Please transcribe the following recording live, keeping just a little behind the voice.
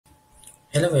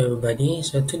Hello everybody.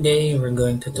 So today we're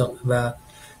going to talk about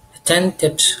 10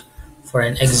 tips for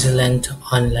an excellent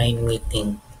online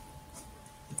meeting.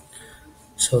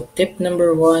 So tip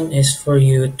number 1 is for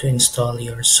you to install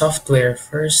your software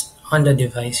first on the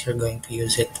device you're going to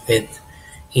use it with,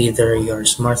 either your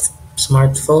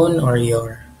smartphone or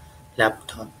your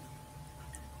laptop.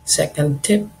 Second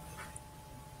tip,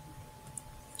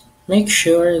 make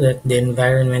sure that the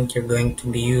environment you're going to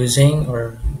be using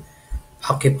or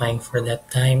occupying for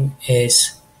that time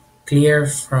is clear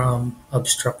from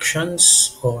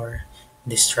obstructions or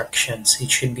distractions.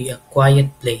 It should be a quiet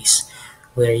place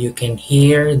where you can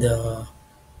hear the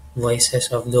voices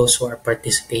of those who are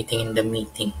participating in the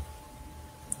meeting.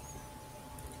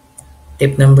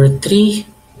 Tip number 3,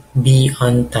 be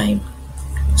on time.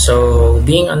 So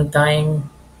being on time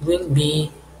will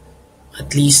be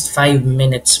at least 5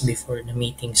 minutes before the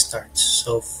meeting starts.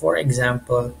 So for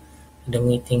example, the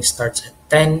meeting starts at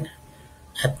 10.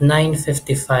 At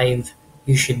 9:55,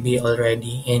 you should be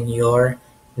already in your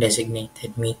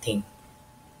designated meeting.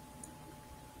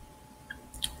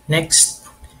 Next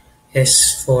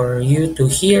is for you to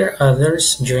hear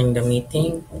others during the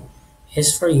meeting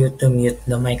is for you to mute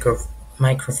the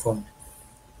microphone.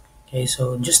 Okay,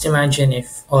 so just imagine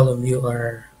if all of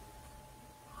your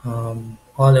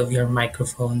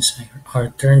microphones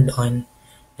are turned on,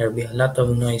 there'll be a lot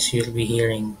of noise you'll be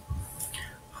hearing.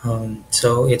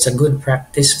 So it's a good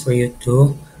practice for you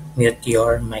to mute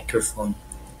your microphone.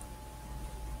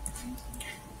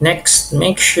 Next,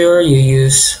 make sure you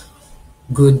use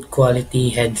good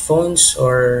quality headphones,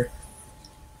 or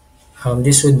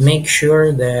this would make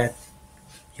sure that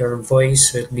your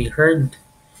voice will be heard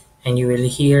and you will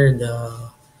hear the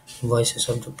voices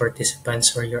of the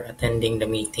participants where you're attending the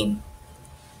meeting.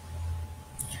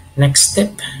 Next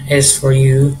tip is for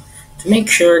you to make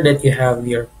sure that you have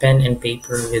your pen and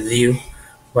paper with you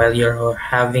while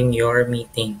you're having your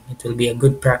meeting. It will be a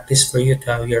good practice for you to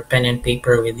have your pen and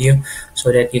paper with you so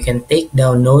that you can take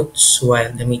down notes while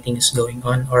the meeting is going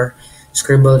on, or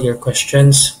scribble your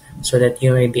questions so that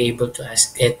you may be able to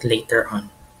ask it later on.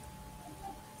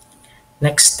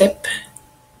 Next step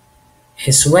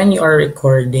is when you are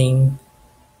recording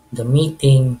the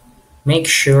meeting, make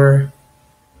sure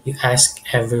you ask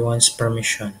everyone's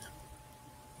permission.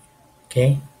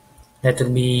 Okay? That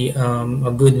will be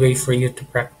a good way for you to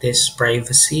practice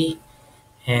privacy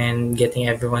and getting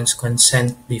everyone's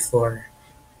consent before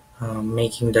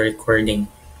making the recording.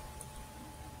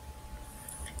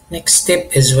 Next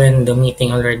tip is when the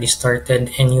meeting already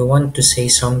started and you want to say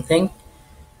something,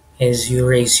 is you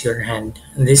raise your hand.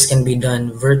 This can be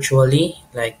done virtually,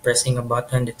 like pressing a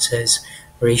button that says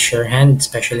raise your hand,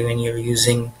 especially when you're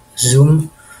using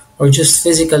Zoom, or just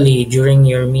physically during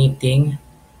your meeting.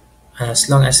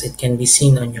 As long as it can be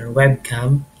seen on your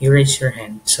webcam, you raise your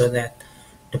hand so that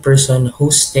the person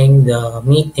hosting the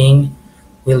meeting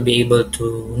will be able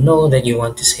to know that you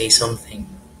want to say something.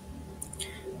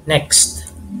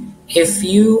 Next, if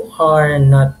you are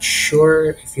not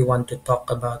sure if you want to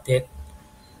talk about it,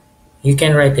 you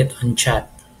can write it on chat.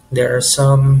 There are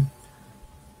some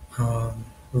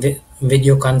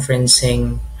video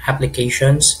conferencing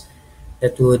applications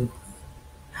that would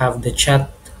have the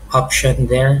chat option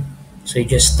there. So you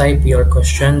just type your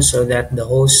question so that the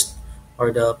host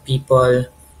or the people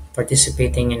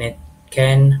participating in it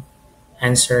can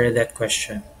answer that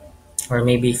question. Or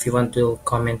maybe if you want to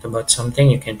comment about something,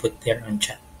 you can put there on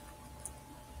chat.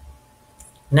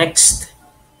 Next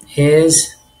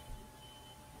is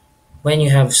when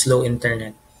you have slow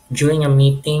internet. During a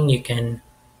meeting, you can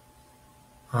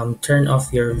turn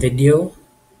off your video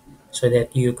so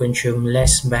that you consume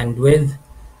less bandwidth.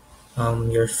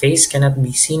 Your face cannot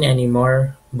be seen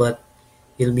anymore, but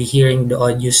you'll be hearing the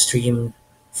audio stream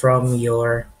from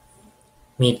your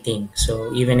meeting.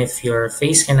 So even if your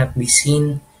face cannot be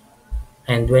seen,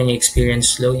 and when you experience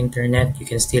slow internet, you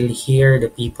can still hear the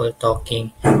people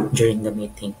talking during the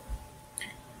meeting.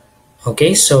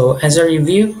 Okay, so as a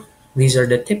review, these are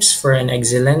the tips for an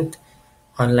excellent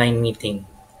online meeting.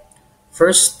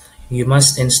 First, you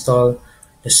must install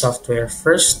the software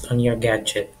first on your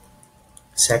gadget.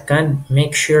 Second,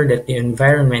 make sure that the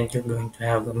environment you're going to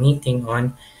have a meeting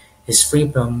on is free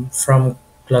from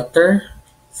clutter,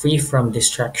 free from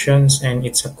distractions, and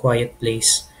it's a quiet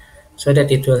place so that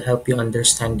it will help you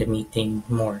understand the meeting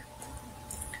more.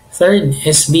 Third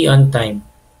is be on time.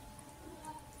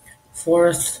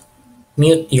 Fourth,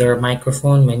 mute your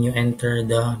microphone when you enter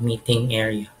the meeting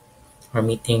area or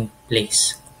meeting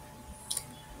place.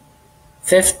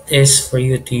 Fifth is for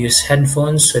you to use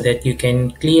headphones so that you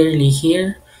can clearly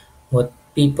hear what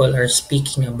people are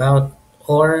speaking about,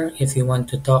 or if you want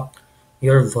to talk,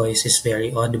 your voice is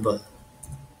very audible.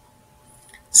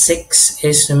 Six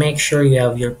is to make sure you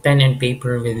have your pen and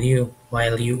paper with you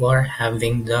while you are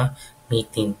having the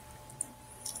meeting.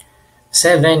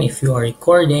 Seven, if you are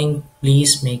recording,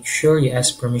 please make sure you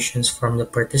ask permissions from the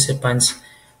participants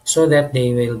so that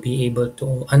they will be able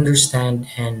to understand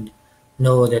and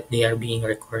know that they are being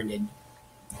recorded.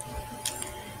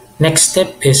 Next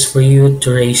step is for you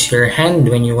to raise your hand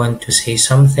when you want to say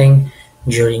something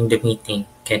during the meeting.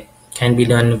 It can be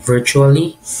done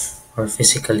virtually or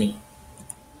physically.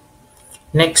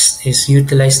 Next is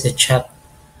utilize the chat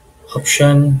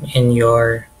option in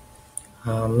your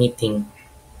meeting.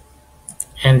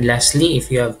 And lastly,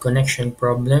 if you have connection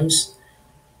problems,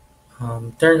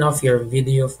 turn off your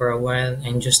video for a while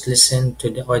and just listen to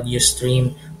the audio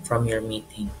stream from your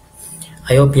meeting.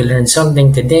 I hope you learned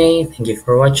something today. Thank you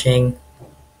for watching.